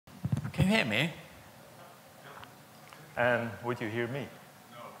hear me? And would you hear me?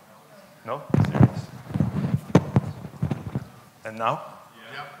 No. No? Serious? And now?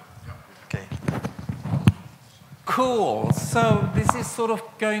 Yeah. Okay. Cool. So this is sort of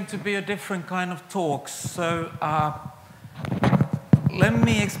going to be a different kind of talk. So let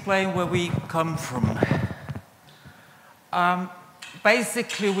me explain where we come from.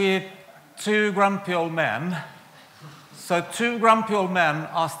 Basically, we're two grumpy old men. So two grumpy old men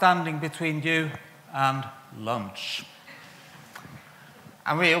are standing between you and lunch.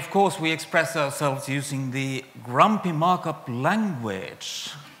 And we, of course, we express ourselves using the grumpy markup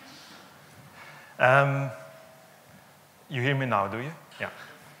language. You hear me now, do you? Yeah.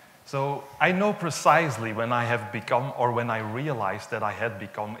 So I know precisely when I have become, or when I realized that I had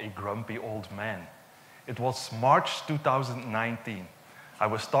become a grumpy old man. It was March 2019. I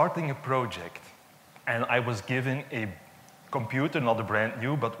was starting a project, and I was given a computer, not a brand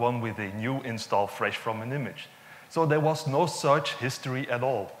new, but one with a new install fresh from an image. So there was no search history at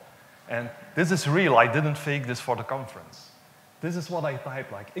all. And this is real, I didn't fake this for the conference. This is what I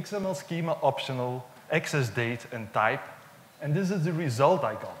typed, like XML schema optional, access date and type, and this is the result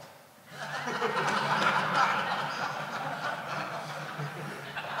I got.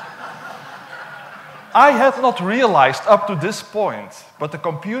 I had not realized up to this point, but the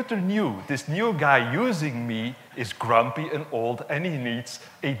computer knew this new guy using me is grumpy and old and he needs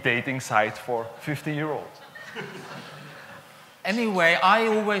a dating site for 50-year-olds. Anyway, I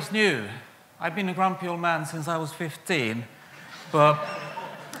always knew. I've been a grumpy old man since I was 15. But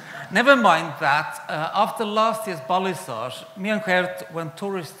never mind that. After last year's Balisage, me and Geert went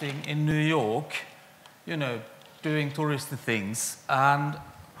touristing in New York, you know, doing touristy things. And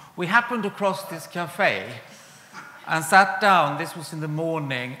we happened across this cafe and sat down. This was in the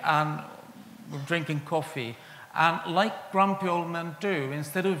morning, and we were drinking coffee. And like grumpy old men do,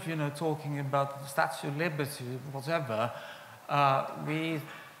 instead of, you know, talking about the Statue of Liberty, whatever, we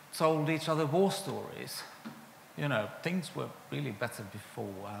told each other war stories. You know, things were really better before.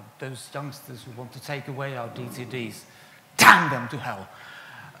 Those youngsters who want to take away our DTDs, damn them to hell.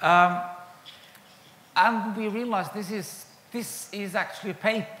 And we realized this is actually a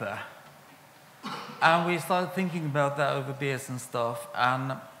paper. And we started thinking about that over beers and stuff,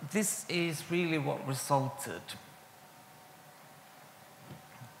 and this is really what resulted.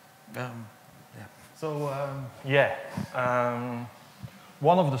 Yeah. So,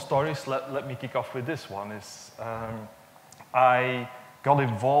 one of the stories, let me kick off with this one, is I got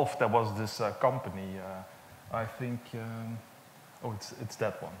involved. There was this company, I think, it's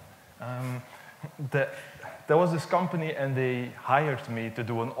that one. There was this company, and they hired me to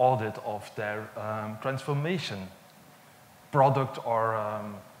do an audit of their transformation product or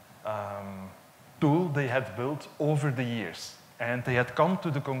tool they had built over the years. And they had come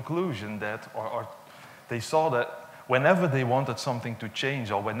to the conclusion that, or they saw that whenever they wanted something to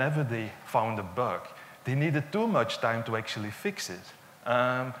change or whenever they found a bug, they needed too much time to actually fix it.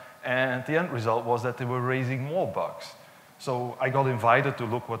 And the end result was that they were raising more bugs. So I got invited to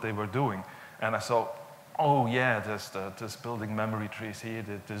look what they were doing. And I saw, oh yeah, there's building memory trees here,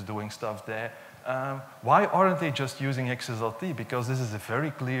 there's doing stuff there. Why aren't they just using XSLT? Because this is a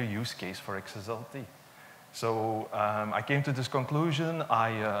very clear use case for XSLT. So I came to this conclusion,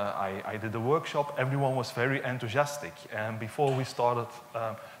 I did a workshop, everyone was very enthusiastic. And before we started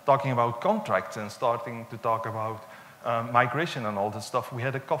talking about contracts and starting to talk about migration and all this stuff, we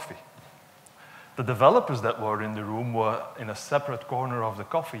had a coffee. The developers that were in the room were in a separate corner of the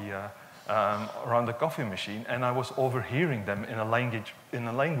coffee, around the coffee machine, and I was overhearing them in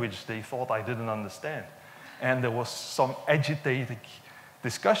a language they thought I didn't understand. And there was some agitated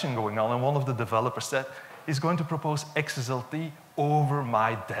discussion going on, and one of the developers said, he's going to propose XSLT over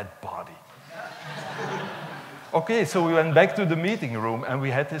my dead body. Okay, so we went back to the meeting room, and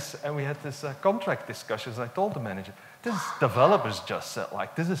we had this contract discussions. I told the manager, this developers just said,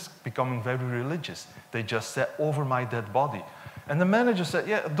 like, this is becoming very religious. They just said, over my dead body. And the manager said,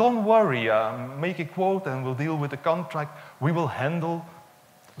 yeah, don't worry, make a quote and we'll deal with the contract. We will handle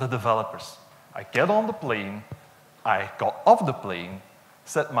the developers. I get on the plane, I got off the plane,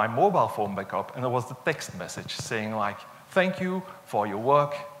 set my mobile phone back up, and there was the text message saying like, thank you for your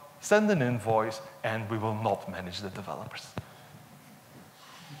work, send an invoice, and we will not manage the developers.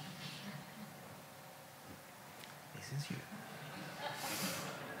 This is you.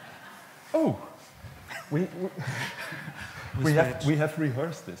 Oh, we have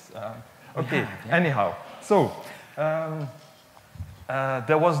rehearsed this. Okay, yeah. Anyhow, so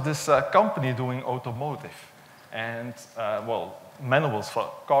there was this company doing automotive, and well, manuals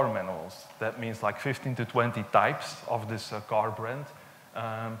for car manuals. That means like 15 to 20 types of this car brand.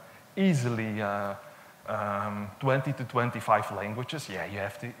 easily 20 to 25 languages. Yeah,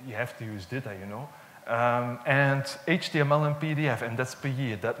 you have to use data, you know. And HTML and PDF, and that's per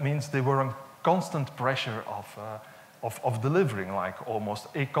year. That means they were on constant pressure of delivering, like almost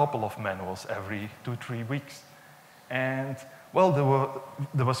a couple of manuals every 2-3 weeks. And well,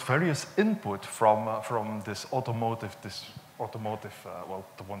 there was various input from this automotive, well,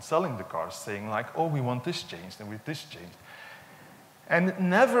 the one selling the cars, saying like, oh, we want this changed and we this changed. And it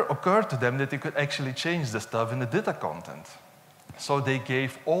never occurred to them that they could actually change the stuff in the data content. So they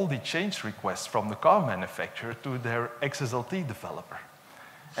gave all the change requests from the car manufacturer to their XSLT developer.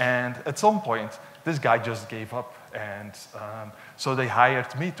 And at some point, this guy just gave up. And so they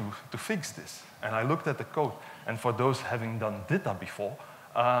hired me to fix this. And I looked at the code. And for those having done data before,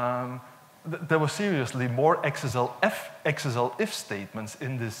 there were seriously more XSL if statements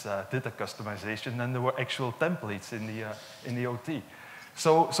in this data customization than there were actual templates in the OT.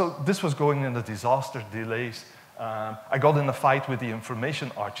 So this was going into disaster, delays. I got in a fight with the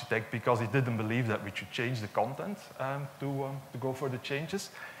information architect because he didn't believe that we should change the content to go for the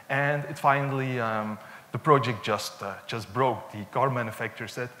changes. And it finally, the project just broke. The car manufacturer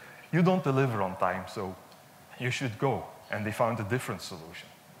said, you don't deliver on time, so you should go. And they found a different solution.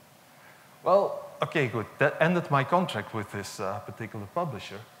 Well, okay, good. That ended my contract with this particular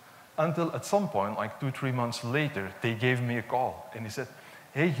publisher until at some point, like 2-3 months later, they gave me a call. And they said,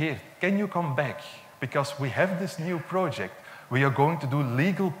 hey, Geert, can you come back? Because we have this new project. We are going to do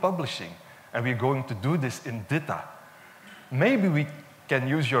legal publishing. And we're going to do this in data. Maybe we can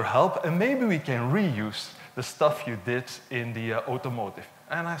use your help, and maybe we can reuse the stuff you did in the automotive.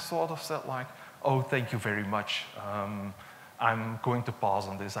 And I sort of said like, oh, thank you very much. I'm going to pause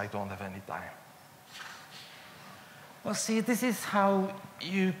on this. I don't have any time. Well, see, this is how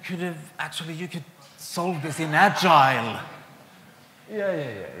you could have you could solve this in Agile.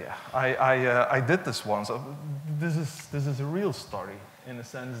 Yeah. I did this once. This is a real story in the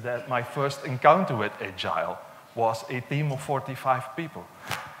sense that my first encounter with Agile was a team of 45 people.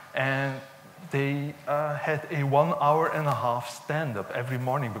 And they had a 1.5-hour stand-up every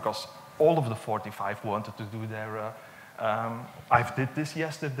morning because all of the 45 wanted to do their, I did this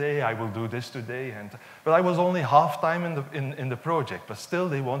yesterday, I will do this today. But I was only half-time in the project, but still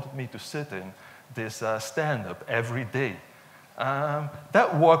they wanted me to sit in this stand-up every day.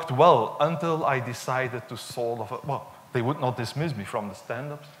 That worked well until I decided to well, they would not dismiss me from the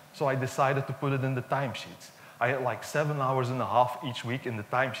stand-ups, so I decided to put it in the timesheets. I had like 7.5 hours each week in the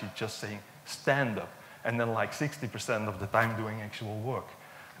timesheet just saying stand-up, and then like 60% of the time doing actual work.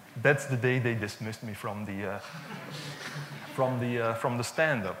 That's the day they dismissed me from the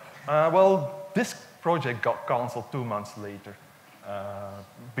stand-up. Well, this project got canceled 2 months later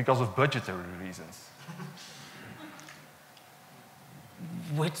because of budgetary reasons.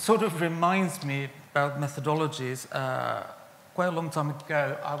 Which sort of reminds me about methodologies. Quite a long time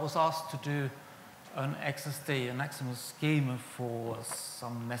ago, I was asked to do an XSD, an XML schema for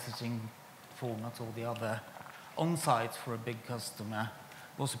some messaging format or the other on-site for a big customer.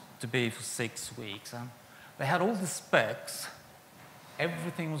 It was to be for 6 weeks. And they had all the specs.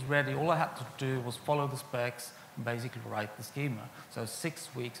 Everything was ready. All I had to do was follow the specs and basically write the schema. So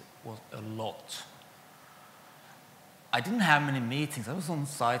 6 weeks was a lot. I didn't have many meetings. I was on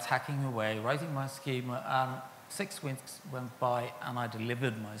site, hacking away, writing my schema, and 6 weeks went by, and I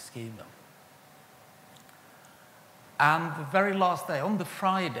delivered my schema. And the very last day, on the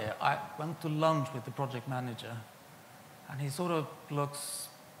Friday, I went to lunch with the project manager, and he sort of looks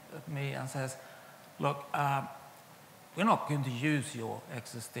at me and says, look, we're not going to use your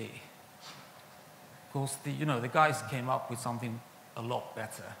XSD. Of course, the guys came up with something a lot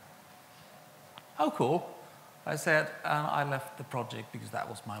better. Oh, cool. I said, and I left the project because that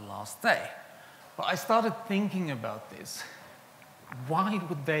was my last day. But I started thinking about this. Why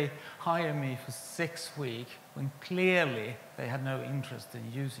would they hire me for 6 weeks when clearly they had no interest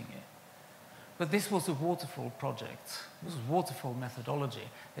in using it? But this was a waterfall project. This was waterfall methodology.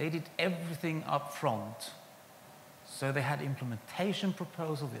 They did everything up front. So they had implementation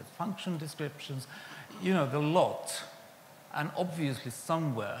proposals, they had function descriptions, the lot. And obviously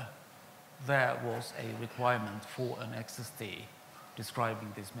somewhere there was a requirement for an XSD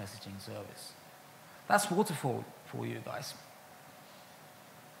describing this messaging service. That's waterfall for you guys.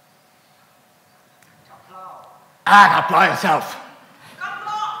 Apply yourself.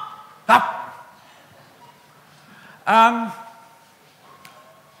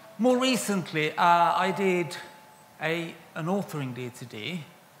 More recently, I did an authoring D2D,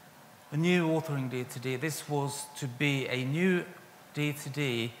 a new authoring D2D. This was to be a new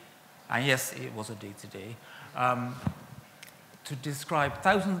D2D, and yes, it was a D2D, to describe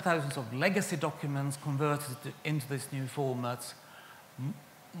thousands and thousands of legacy documents converted into this new format,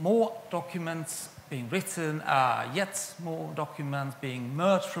 more documents being written, yet more documents being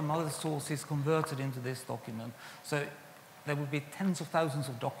merged from other sources, converted into this document. So there will be tens of thousands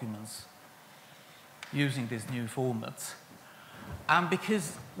of documents using this new format. And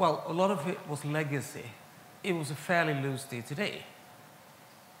because, well, a lot of it was legacy, it was a fairly loose DTD.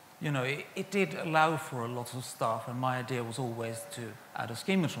 You know, it did allow for a lot of stuff, and my idea was always to add a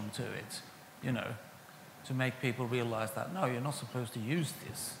schematron to it, you know, to make people realize that, no, you're not supposed to use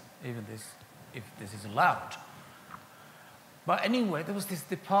this, even if this is allowed. But anyway, there was this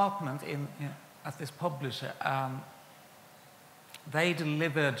department at this publisher, they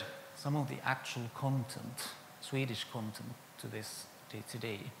delivered some of the actual content, Swedish content, to this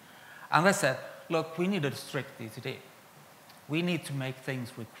DTD. And they said, look, we need a strict DTD. We need to make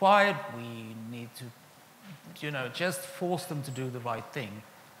things required. We need to, you know, just force them to do the right thing,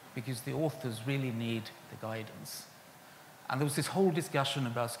 because the authors really need the guidance. And there was this whole discussion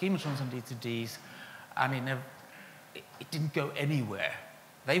about schematrons and DTDs, and it didn't go anywhere.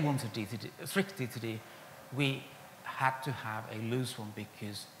 They wanted DTD, a strict DTD. We had to have a loose one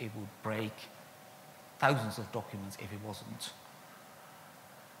because it would break thousands of documents if it wasn't.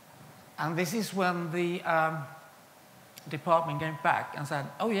 And this is when the department came back and said,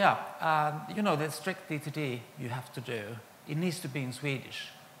 oh yeah, you know, the strict DTD you have to do, it needs to be in Swedish.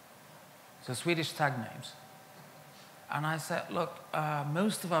 So Swedish tag names. And I said, look,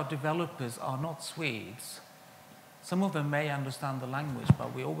 most of our developers are not Swedes. Some of them may understand the language,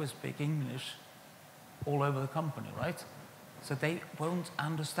 but we always speak English all over the company, right? So they won't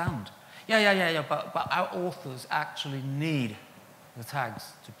understand. Yeah, but our authors actually need the tags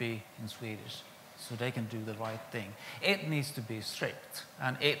to be in Swedish so they can do the right thing. It needs to be strict,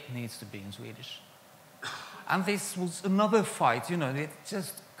 and it needs to be in Swedish. And this was another fight, you know, it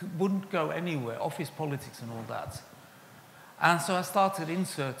just wouldn't go anywhere, office politics and all that. And so I started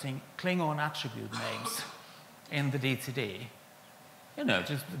inserting Klingon attribute names in the DTD. You know,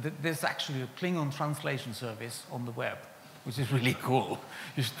 just there's actually a Klingon translation service on the web, which is really cool.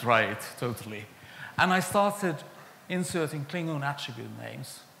 You should try it, totally. And I started inserting Klingon attribute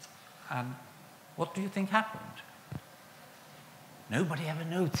names. And what do you think happened? Nobody ever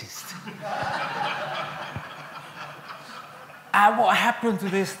noticed. And what happened to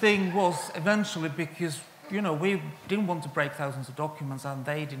this thing was eventually, because, you know, we didn't want to break thousands of documents and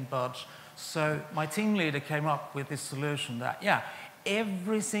they didn't budge. So my team leader came up with this solution that, yeah,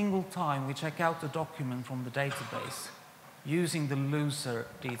 every single time we check out the document from the database using the looser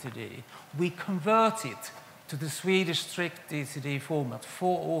DTD, we convert it to the Swedish strict DTD format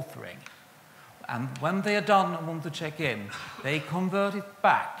for authoring. And when they are done and want to check in, they convert it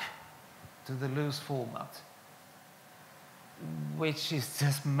back to the loose format, which is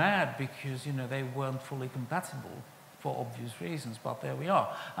just mad because, you know, they weren't fully compatible for obvious reasons, but there we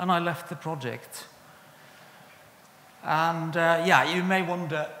are. And I left the project. And yeah, you may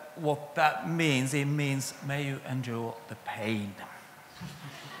wonder what that means. It means, may you endure the pain.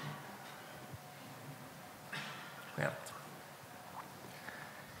 Geert.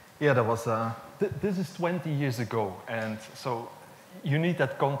 Yeah, that was, this is 20 years ago, and so you need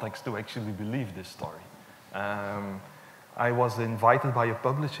that context to actually believe this story. I was invited by a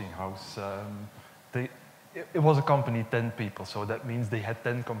publishing house. It was a company, 10 people, so that means they had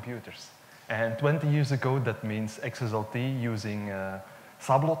 10 computers. And 20 years ago, that means XSLT using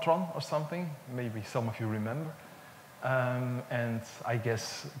Sablotron or something. Maybe some of you remember. And I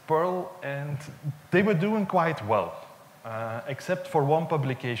guess Perl, and they were doing quite well, except for one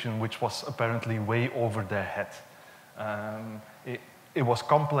publication which was apparently way over their head. It was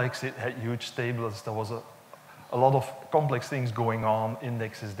complex, it had huge tables, there was a lot of complex things going on,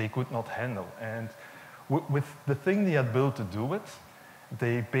 indexes they could not handle. And with the thing they had built to do it,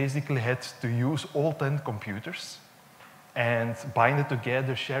 they basically had to use all 10 computers and bind it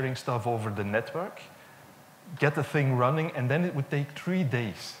together, sharing stuff over the network, get the thing running, and then it would take 3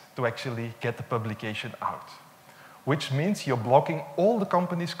 days to actually get the publication out. Which means you're blocking all the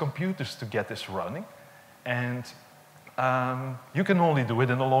company's computers to get this running, and you can only do it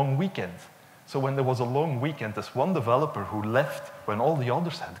in a long weekend. So when there was a long weekend, there's one developer who left when all the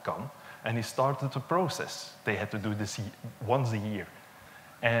others had gone, and he started to process. They had to do this once a year.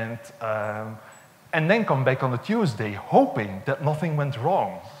 And then come back on a Tuesday, hoping that nothing went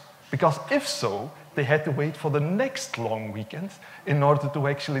wrong. Because if so, they had to wait for the next long weekend in order to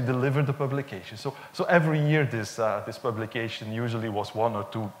actually deliver the publication. So every year, this publication usually was 1 or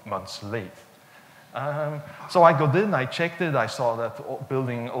 2 months late. So I got in, I checked it, I saw that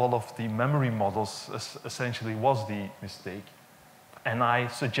building a lot of the memory models essentially was the mistake. And I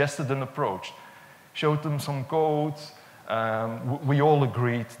suggested an approach, showed them some code. We all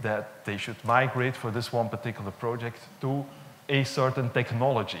agreed that they should migrate for this one particular project to a certain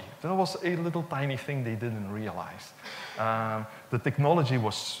technology. There was a little tiny thing they didn't realize. The technology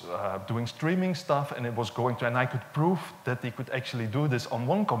was doing streaming stuff, and it was going to, and I could prove that they could actually do this on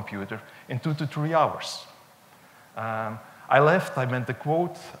one computer in 2 to 3 hours. I left, I meant the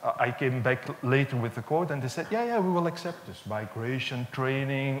quote, I came back later with the quote, and they said, yeah, we will accept this. Migration,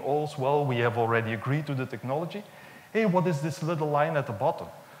 training, all's well, we have already agreed to the technology. Hey, what is this little line at the bottom?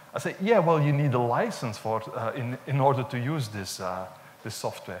 I said, yeah, well, you need a license for in order to use this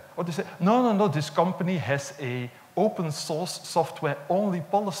software. Or they said, no, this company has a open source software only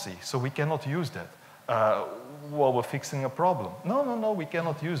policy, so we cannot use that. Well, we're fixing a problem. No, we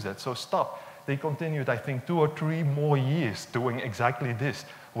cannot use that, so stop. They continued, I think, 2 or 3 more years doing exactly this,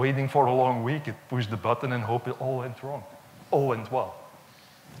 waiting for a long week, push the button and hope it all went wrong. All went well.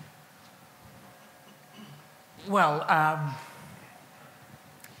 Well,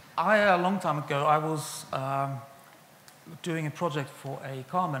 a long time ago, I was doing a project for a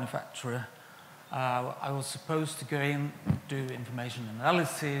car manufacturer. I was supposed to go in, do information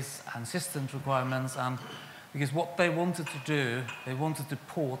analysis and systems requirements, and because what they wanted to do, they wanted to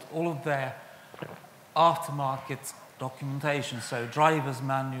port all of their aftermarket documentation, so drivers'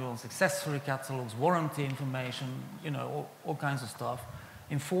 manuals, accessory catalogs, warranty information, you know, all kinds of stuff,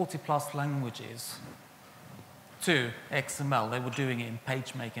 in 40+ languages to XML. They were doing it in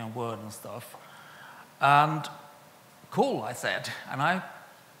PageMaker and Word and stuff. And cool, I said. And I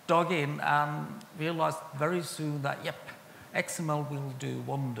dug in and realized very soon that, yep, XML will do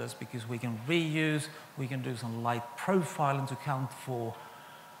wonders because we can reuse, we can do some light profiling to account for,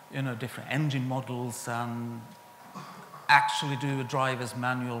 you know, different engine models and actually do a driver's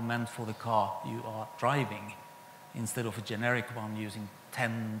manual meant for the car you are driving instead of a generic one using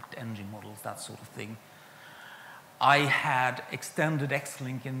 10 engine models, that sort of thing. I had extended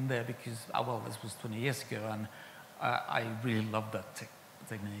X-Link in there because, well, this was 20 years ago, and I really loved that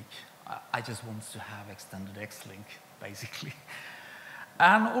technique. I just wanted to have extended X-Link, basically.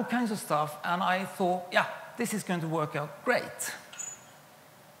 And all kinds of stuff, and I thought, yeah, this is going to work out great.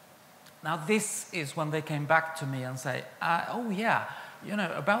 Now, this is when they came back to me and say, oh, yeah, you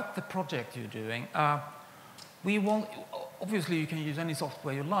know, about the project you're doing, we want, obviously you can use any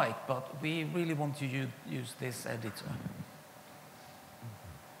software you like, but we really want you to use this editor.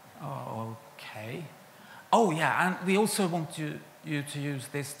 Oh, okay. Oh, yeah, and we also want you to use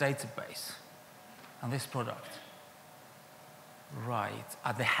this database and this product. Right.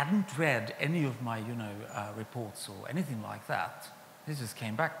 They hadn't read any of my, you know, reports or anything like that. This just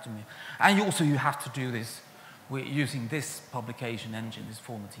came back to me. And you have to do this using this publication engine, this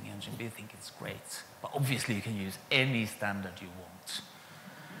formatting engine. We think it's great. But obviously you can use any standard you want.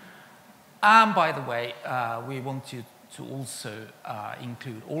 And by the way, we want you to also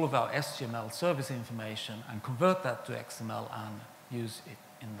include all of our HTML service information and convert that to XML and use it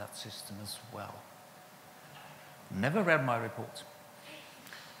in that system as well. Never read my report.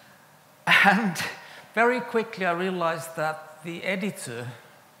 And very quickly I realized that the editor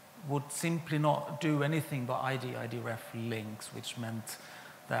would simply not do anything but IDref links, which meant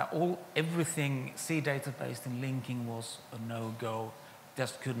that everything C database and linking was a no-go,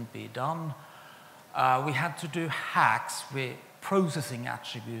 just couldn't be done. We had to do hacks with processing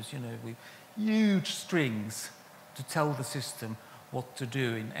attributes, you know, with huge strings to tell the system what to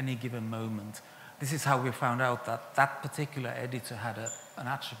do in any given moment. This is how we found out that that particular editor had an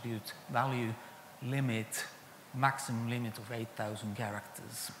attribute value limit, maximum limit of 8,000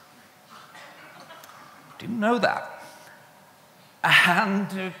 characters. Didn't know that.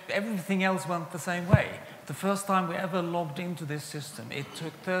 And everything else went the same way. The first time we ever logged into this system, it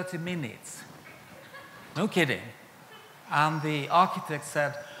took 30 minutes. No kidding. And the architect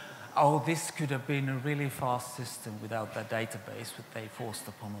said, oh, this could have been a really fast system without that database that they forced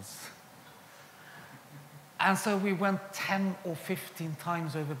upon us. And so we went 10 or 15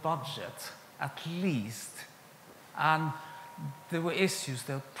 times over budget, at least. And there were issues,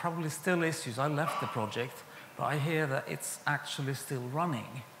 there are probably still issues. I left the project, but I hear that it's actually still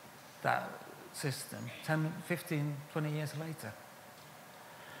running, that system, 10, 15, 20 years later.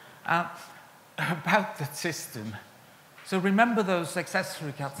 About that system, so remember those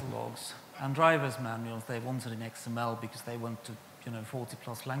accessory catalogs and driver's manuals they wanted in XML because they went to, you know,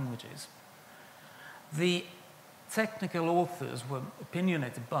 40+ languages. The technical authors were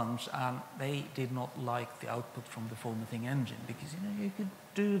opinionated bunch, and they did not like the output from the formatting engine because, you know, you could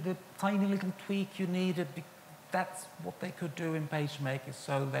do the tiny little tweak you needed. That's what they could do in PageMaker.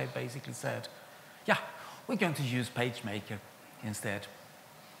 So they basically said, yeah, we're going to use PageMaker. instead.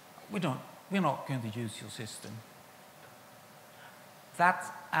 We're not going to use your system. That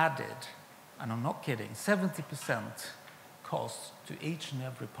added, and I'm not kidding, 70% cost to each and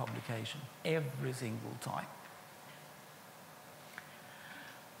every publication, every single time.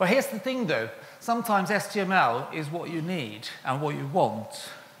 But here's the thing though, sometimes SGML is what you need and what you want.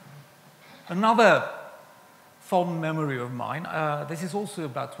 Another fond memory of mine, this is also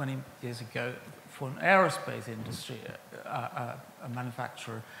about 20 years ago, for an aerospace industry, a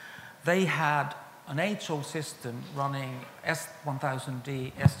manufacturer. They had an age-old system running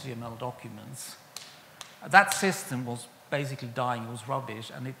S1000D SGML documents. That system was basically dying, it was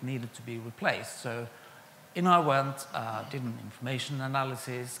rubbish, and it needed to be replaced. So in I went, did an information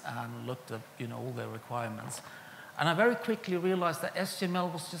analysis, and looked at all their requirements. And I very quickly realized that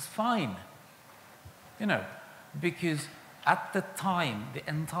SGML was just fine. Because at the time, the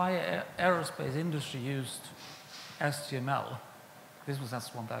entire aerospace industry used SGML. This was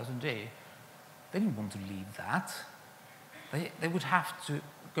S1000D. They didn't want to leave that. They would have to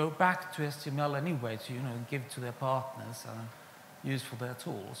go back to SGML anyway to give to their partners and use for their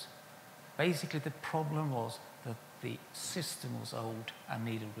tools. Basically, the problem was that the system was old and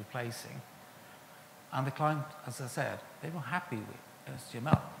needed replacing. And the client, as I said, they were happy with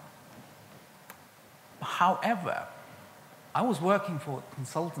SGML. However, I was working for a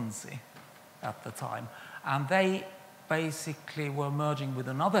consultancy at the time, and they basically were merging with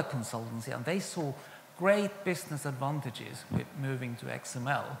another consultancy, and they saw great business advantages with moving to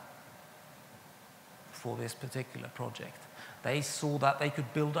XML for this particular project. They saw that they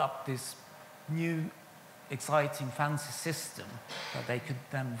could build up this new, exciting, fancy system that they could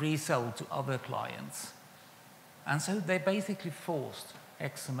then resell to other clients. And so they basically forced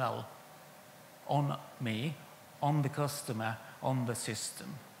XML on me, on the customer, on the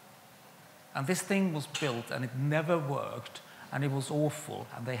system. And this thing was built, and it never worked, and it was awful,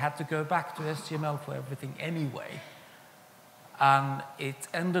 and they had to go back to SGML for everything anyway. And it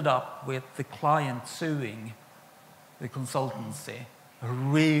ended up with the client suing the consultancy, a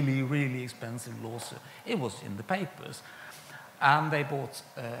really, really expensive lawsuit. It was in the papers. And they bought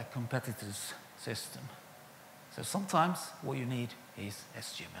a competitor's system. So sometimes what you need is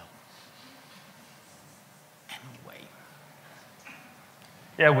SGML. Anyway.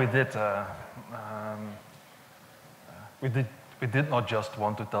 Yeah, we did not just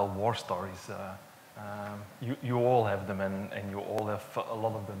want to tell war stories. You all have them, and you all have a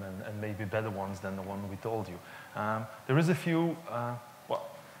lot of them, and maybe better ones than the one we told you. There is a few.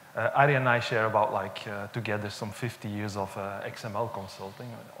 Ari and I share about together some 50 years of XML consulting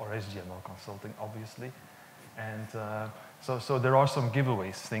or SGML consulting, obviously, and so there are some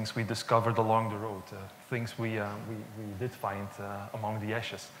giveaways, things we discovered along the road, things we did find among the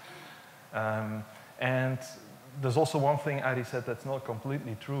ashes, and there's also one thing Ari said that's not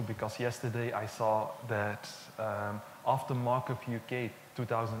completely true, because yesterday I saw that after Markup UK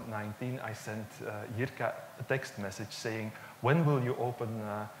 2019, I sent Geert a text message saying, when will you open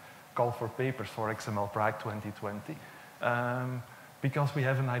call for papers for XMLPrague 2020? Because we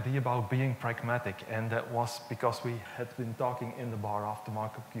have an idea about being pragmatic, and that was because we had been talking in the bar after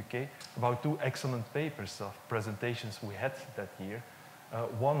Markup UK about two excellent papers of presentations we had that year.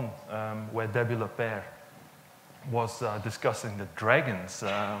 One where Debbie Lepere was discussing the dragons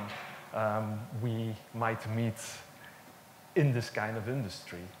we might meet in this kind of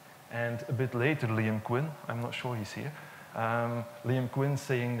industry. And a bit later, Liam Quinn, I'm not sure he's here, Liam Quinn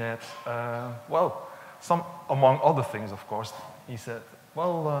saying that, among other things, of course, he said,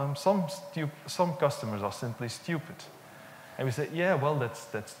 some customers are simply stupid. And we said, yeah, well,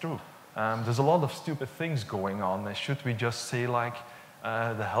 that's true. There's a lot of stupid things going on. Should we just say,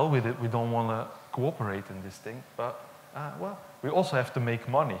 the hell with it, we don't want to cooperate in this thing, but we also have to make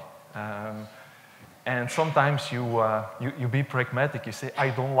money. And sometimes you be pragmatic, you say, I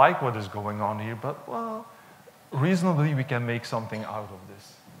don't like what is going on here, but reasonably we can make something out of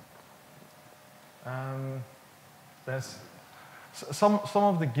this. There's some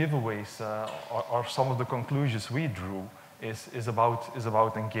of the giveaways or some of the conclusions we drew is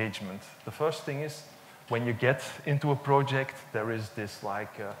about engagement. The first thing is, when you get into a project, there is this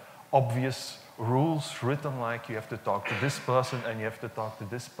obvious rules written, like you have to talk to this person and you have to talk to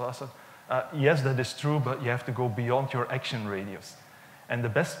this person. Yes, that is true, but you have to go beyond your action radius. And the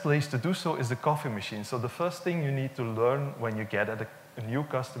best place to do so is the coffee machine. So the first thing you need to learn when you get at a new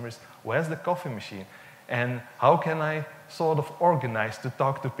customer is, where's the coffee machine? And how can I sort of organize to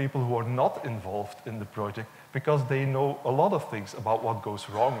talk to people who are not involved in the project, because they know a lot of things about what goes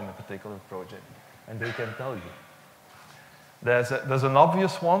wrong in a particular project, and they can tell you. There's an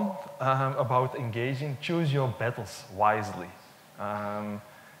obvious one about engaging. Choose your battles wisely.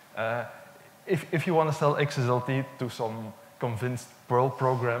 If you want to sell XSLT to some convinced Perl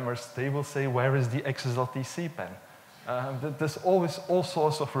programmers, they will say, where is the XSLT CPAN? There's always all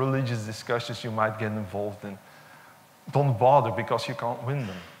sorts of religious discussions you might get involved in. Don't bother, because you can't win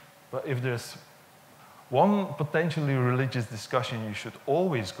them. But if there's one potentially religious discussion you should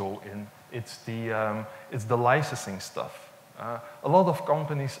always go in, it's the licensing stuff. A lot of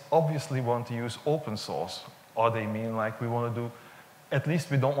companies obviously want to use open source, or they mean like we want to do, at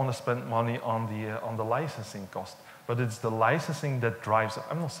least we don't want to spend money on the licensing cost. But it's the licensing that drives,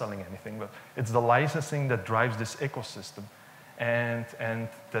 I'm not selling anything, but it's the licensing that drives this ecosystem and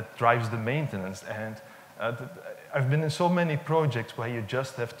that drives the maintenance. And I've been in so many projects where you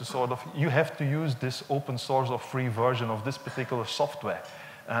just have to you have to use this open source or free version of this particular software,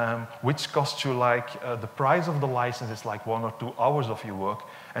 which costs you like, the price of the license is like 1 or 2 hours of your work,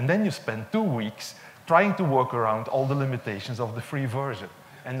 and then you spend 2 weeks trying to work around all the limitations of the free version.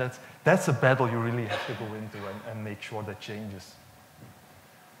 And that's a battle you really have to go into and make sure that changes.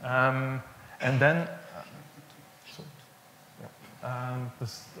 And then,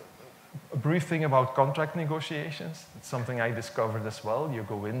 there's a brief thing about contract negotiations. It's something I discovered as well. You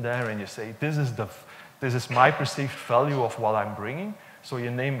go in there and you say, this is my perceived value of what I'm bringing. So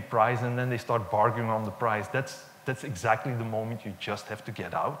you name a price, and then they start bargaining on the price. That's exactly the moment you just have to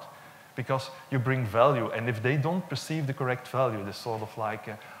get out, because you bring value. And if they don't perceive the correct value, it's sort of like,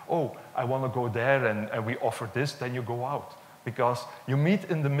 oh, I want to go there and we offer this, then you go out. Because you meet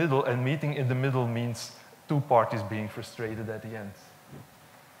in the middle, and meeting in the middle means 2 parties being frustrated at the end.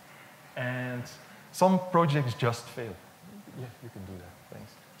 And some projects just fail. Yeah, you can do that,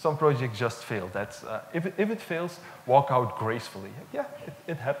 thanks. Some projects just fail. That's, if it fails, walk out gracefully. Yeah,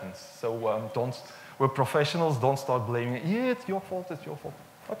 it happens. So we're professionals, don't start blaming, yeah, it's your fault, it's your fault.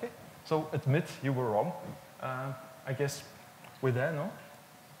 Okay, so admit you were wrong. I guess we're there, no?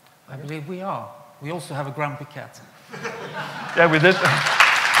 I believe we are. We also have a grumpy cat. Yeah, we did.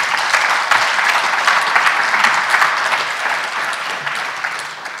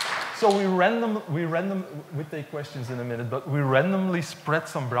 So we take questions in a minute, but we randomly spread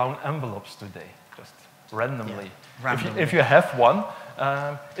some brown envelopes today, just randomly. Yeah, randomly. If you have one,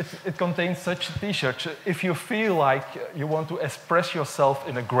 it contains such a t-shirt. If you feel like you want to express yourself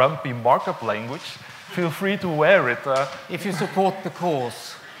in a grumpy markup language, feel free to wear it. If you support the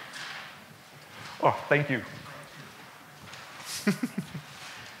cause. Oh, thank you.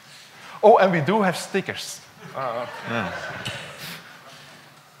 Oh, and we do have stickers. Yeah.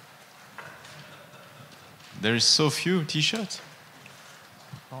 There is so few t-shirts.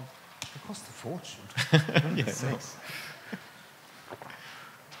 Well, they cost a fortune. Yes. No.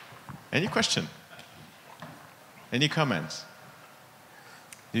 Any question? Any comments?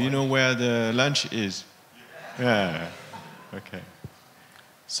 Do you know where the lunch is? Yeah. Okay.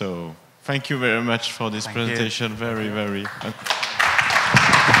 So, thank you very much for this presentation. Very, very...